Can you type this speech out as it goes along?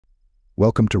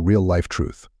Welcome to Real Life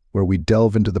Truth, where we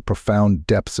delve into the profound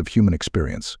depths of human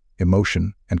experience,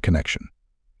 emotion, and connection.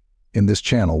 In this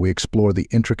channel, we explore the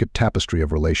intricate tapestry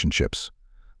of relationships,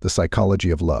 the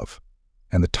psychology of love,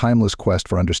 and the timeless quest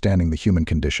for understanding the human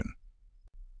condition.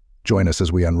 Join us as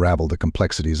we unravel the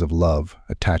complexities of love,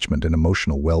 attachment, and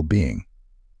emotional well-being,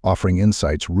 offering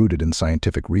insights rooted in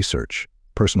scientific research,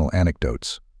 personal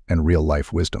anecdotes, and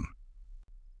real-life wisdom.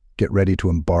 Get ready to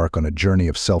embark on a journey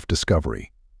of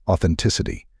self-discovery,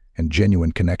 authenticity, and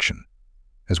genuine connection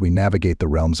as we navigate the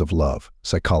realms of love,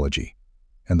 psychology,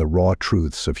 and the raw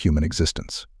truths of human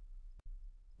existence.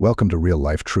 Welcome to Real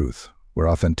Life Truth, where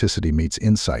authenticity meets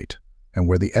insight and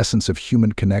where the essence of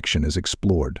human connection is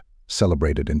explored,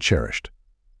 celebrated, and cherished.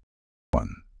 1.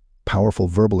 Powerful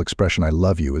verbal expression "I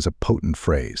love you" is a potent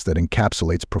phrase that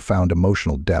encapsulates profound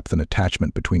emotional depth and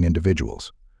attachment between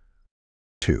individuals.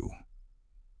 2.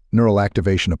 Neural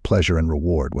activation of pleasure and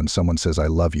reward. When someone says "I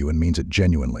love you" and means it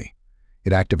genuinely,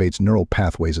 it activates neural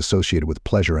pathways associated with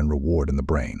pleasure and reward in the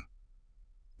brain.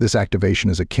 This activation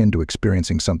is akin to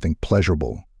experiencing something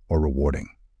pleasurable or rewarding.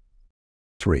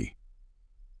 3.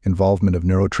 Involvement of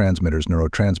neurotransmitters.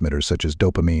 Neurotransmitters such as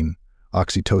dopamine,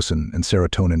 oxytocin, and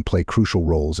serotonin play crucial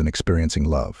roles in experiencing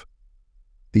love.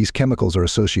 These chemicals are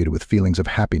associated with feelings of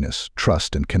happiness,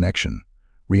 trust, and connection,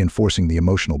 reinforcing the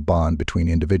emotional bond between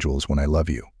individuals when "I love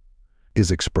you" is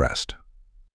expressed.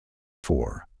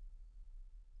 4.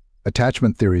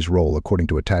 Attachment theory's role. According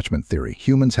to attachment theory,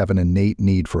 humans have an innate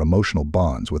need for emotional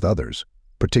bonds with others,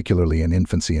 particularly in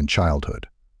infancy and childhood.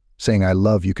 Saying "I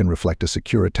love you" can reflect a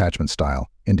secure attachment style,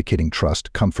 indicating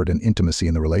trust, comfort, and intimacy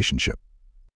in the relationship.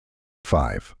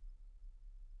 5.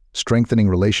 Strengthening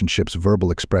relationships.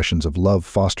 Verbal expressions of love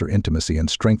foster intimacy and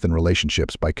strengthen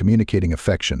relationships by communicating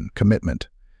affection, commitment,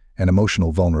 and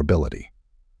emotional vulnerability.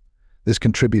 This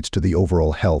contributes to the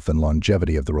overall health and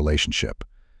longevity of the relationship.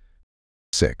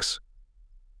 6.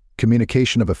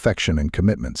 Communication of affection and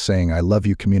commitment. Saying "I love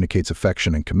you" communicates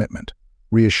affection and commitment,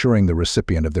 reassuring the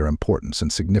recipient of their importance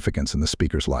and significance in the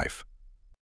speaker's life.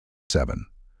 7.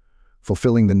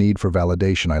 Fulfilling the need for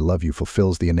validation. "I love you"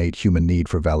 fulfills the innate human need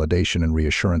for validation and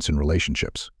reassurance in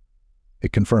relationships.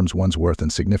 It confirms one's worth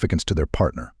and significance to their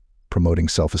partner, promoting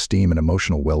self-esteem and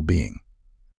emotional well-being.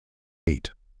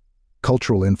 8.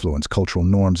 Cultural influence. Cultural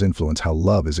norms influence how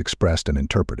love is expressed and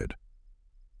interpreted.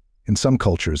 In some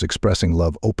cultures, expressing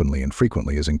love openly and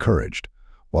frequently is encouraged,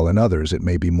 while in others it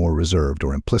may be more reserved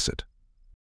or implicit.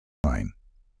 9.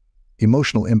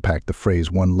 Emotional impact. The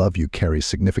phrase "one love you" carries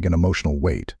significant emotional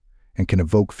weight and can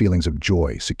evoke feelings of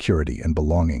joy, security, and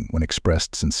belonging when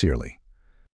expressed sincerely.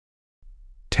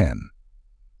 10.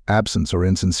 Absence or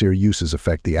insincere uses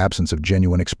affect. The absence of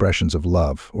genuine expressions of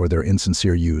love or their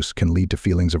insincere use can lead to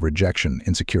feelings of rejection,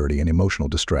 insecurity, and emotional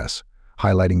distress,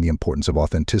 highlighting the importance of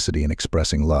authenticity in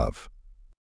expressing love.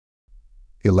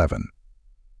 11.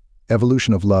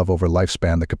 Evolution of love over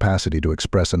lifespan. The capacity to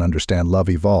express and understand love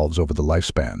evolves over the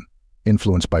lifespan,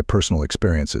 influenced by personal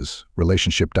experiences,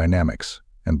 relationship dynamics,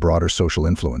 and broader social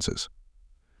influences.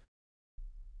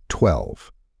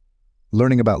 12.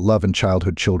 Learning about love in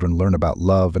childhood. Children learn about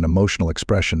love and emotional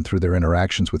expression through their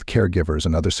interactions with caregivers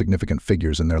and other significant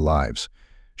figures in their lives,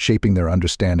 shaping their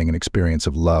understanding and experience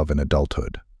of love in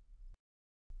adulthood.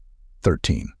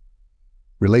 13.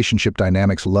 Relationship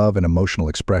dynamics. Love and emotional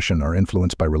expression are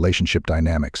influenced by relationship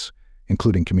dynamics,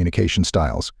 including communication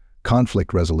styles,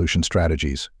 conflict resolution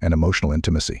strategies, and emotional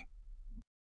intimacy.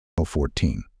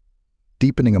 14.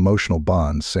 Deepening emotional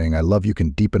bonds. Saying "I love you" can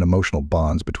deepen emotional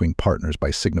bonds between partners by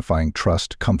signifying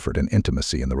trust, comfort, and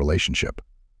intimacy in the relationship.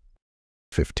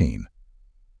 15.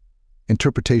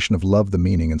 Interpretation of love. The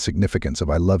meaning and significance of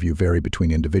 "I love you" vary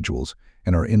between individuals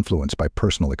and are influenced by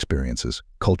personal experiences,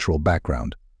 cultural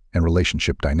background, and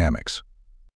relationship dynamics.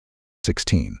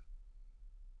 16.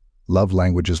 Love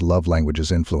languages. Love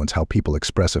languages influence how people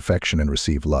express affection and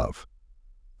receive love.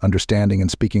 Understanding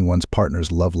and speaking one's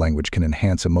partner's love language can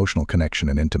enhance emotional connection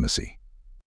and intimacy.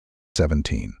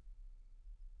 17.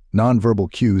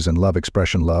 Nonverbal cues and love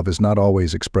expression. Love is not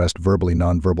always expressed verbally.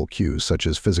 Nonverbal cues such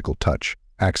as physical touch,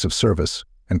 acts of service,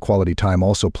 and quality time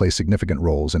also play significant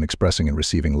roles in expressing and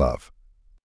receiving love.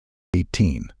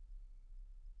 18.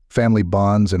 Family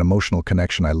bonds and emotional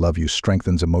connection. "I love you"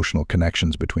 strengthens emotional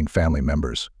connections between family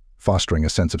members, fostering a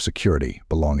sense of security,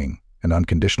 belonging, and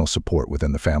unconditional support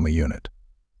within the family unit.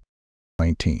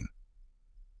 19.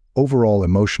 Overall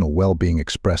emotional well-being.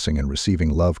 Expressing and receiving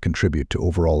love contribute to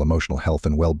overall emotional health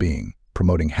and well-being,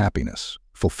 promoting happiness,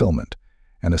 fulfillment,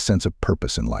 and a sense of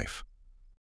purpose in life.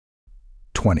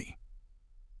 20.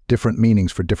 Different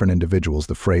meanings for different individuals.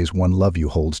 The phrase "one love you"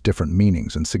 holds different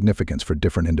meanings and significance for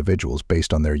different individuals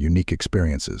based on their unique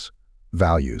experiences,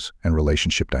 values, and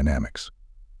relationship dynamics.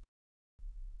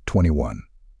 21.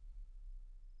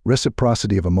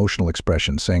 Reciprocity of emotional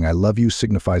expression. Saying "I love you"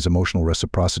 signifies emotional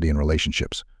reciprocity in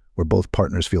relationships, where both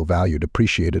partners feel valued,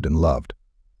 appreciated, and loved.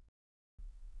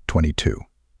 22.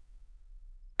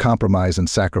 Compromise and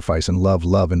sacrifice in love.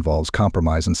 Love involves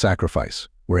compromise and sacrifice,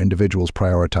 where individuals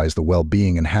prioritize the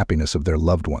well-being and happiness of their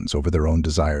loved ones over their own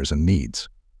desires and needs.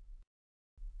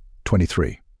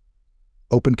 23.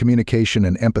 Open communication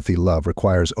and empathy. Love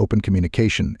requires open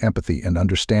communication, empathy, and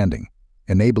understanding,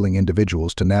 enabling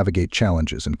individuals to navigate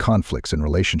challenges and conflicts in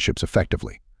relationships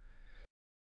effectively.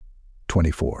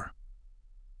 24.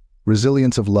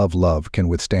 Resilience of love. Love can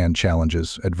withstand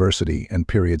challenges, adversity, and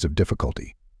periods of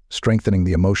difficulty, strengthening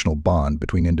the emotional bond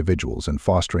between individuals and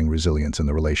fostering resilience in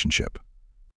the relationship.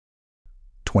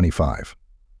 25.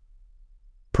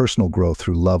 Personal growth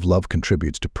through love. Love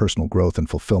contributes to personal growth and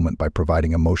fulfillment by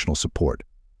providing emotional support,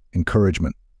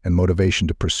 encouragement, and motivation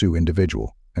to pursue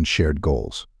individual and shared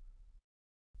goals.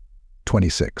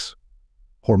 26.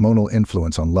 Hormonal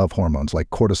influence on love. Hormones like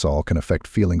cortisol can affect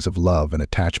feelings of love and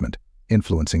attachment,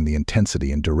 influencing the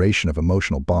intensity and duration of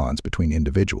emotional bonds between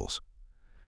individuals.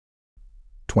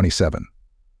 27.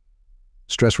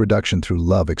 Stress reduction through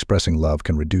love. Expressing love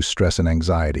can reduce stress and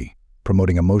anxiety,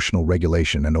 promoting emotional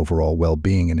regulation and overall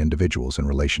well-being in individuals and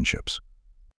relationships.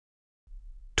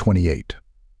 28.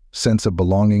 Sense of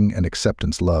belonging and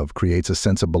acceptance. Love creates a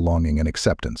sense of belonging and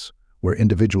acceptance, where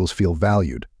individuals feel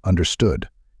valued, understood,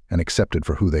 and accepted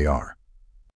for who they are.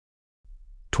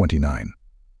 29.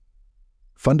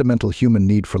 Fundamental human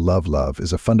need for love. Love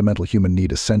is a fundamental human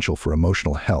need essential for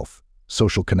emotional health,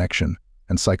 social connection,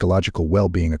 and psychological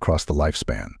well-being across the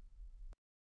lifespan.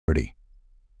 30.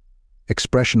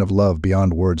 Expression of love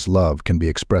beyond words. Love can be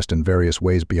expressed in various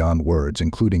ways beyond words,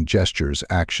 including gestures,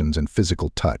 actions, and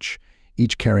physical touch,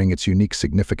 each carrying its unique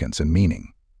significance and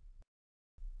meaning.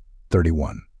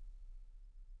 31.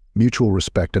 Mutual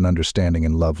respect and understanding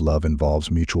in love. Love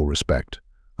involves mutual respect,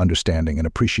 understanding, and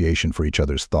appreciation for each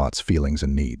other's thoughts, feelings,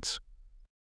 and needs.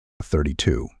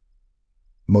 32.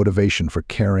 Motivation for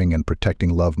caring and protecting.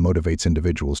 Love motivates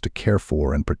individuals to care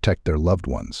for and protect their loved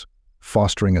ones,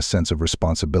 fostering a sense of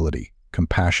responsibility,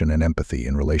 compassion, and empathy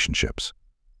in relationships.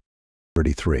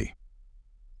 33.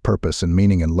 Purpose and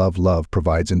meaning in love. Love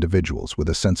provides individuals with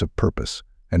a sense of purpose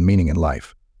and meaning in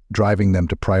life, driving them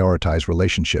to prioritize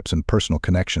relationships and personal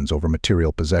connections over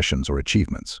material possessions or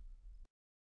achievements.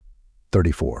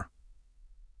 34.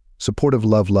 Supportive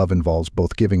love. Love involves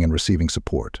both giving and receiving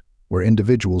support, where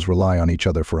individuals rely on each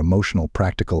other for emotional,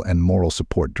 practical, and moral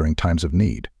support during times of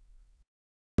need.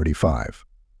 35.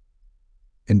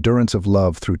 Endurance of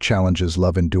love through challenges.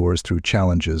 Love endures through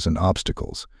challenges and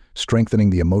obstacles, strengthening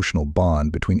the emotional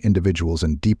bond between individuals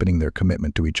and deepening their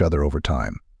commitment to each other over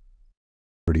time.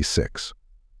 36.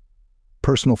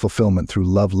 Personal fulfillment through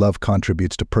love. Love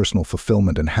contributes to personal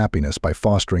fulfillment and happiness by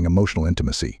fostering emotional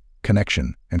intimacy,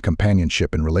 connection, and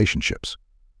companionship in relationships.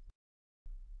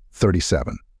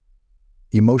 37.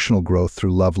 Emotional growth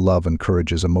through love. Love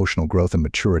encourages emotional growth and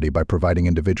maturity by providing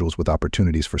individuals with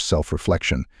opportunities for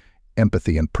self-reflection,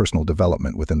 empathy, and personal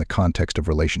development within the context of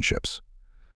relationships.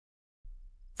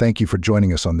 Thank you for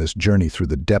joining us on this journey through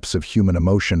the depths of human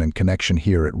emotion and connection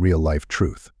here at Real Life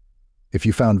Truth. If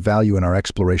you found value in our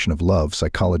exploration of love,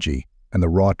 psychology, and the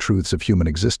raw truths of human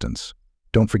existence,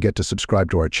 don't forget to subscribe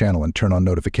to our channel and turn on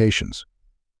notifications.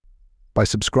 By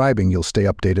subscribing, you'll stay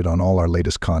updated on all our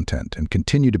latest content and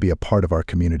continue to be a part of our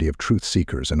community of truth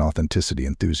seekers and authenticity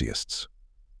enthusiasts.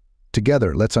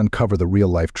 Together, let's uncover the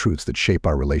real-life truths that shape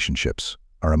our relationships,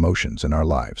 our emotions, and our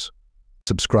lives.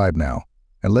 Subscribe now,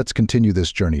 and let's continue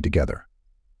this journey together.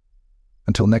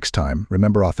 Until next time,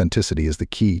 remember, authenticity is the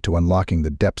key to unlocking the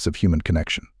depths of human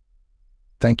connection.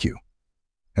 Thank you,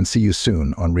 and see you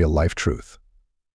soon on Real Life Truth.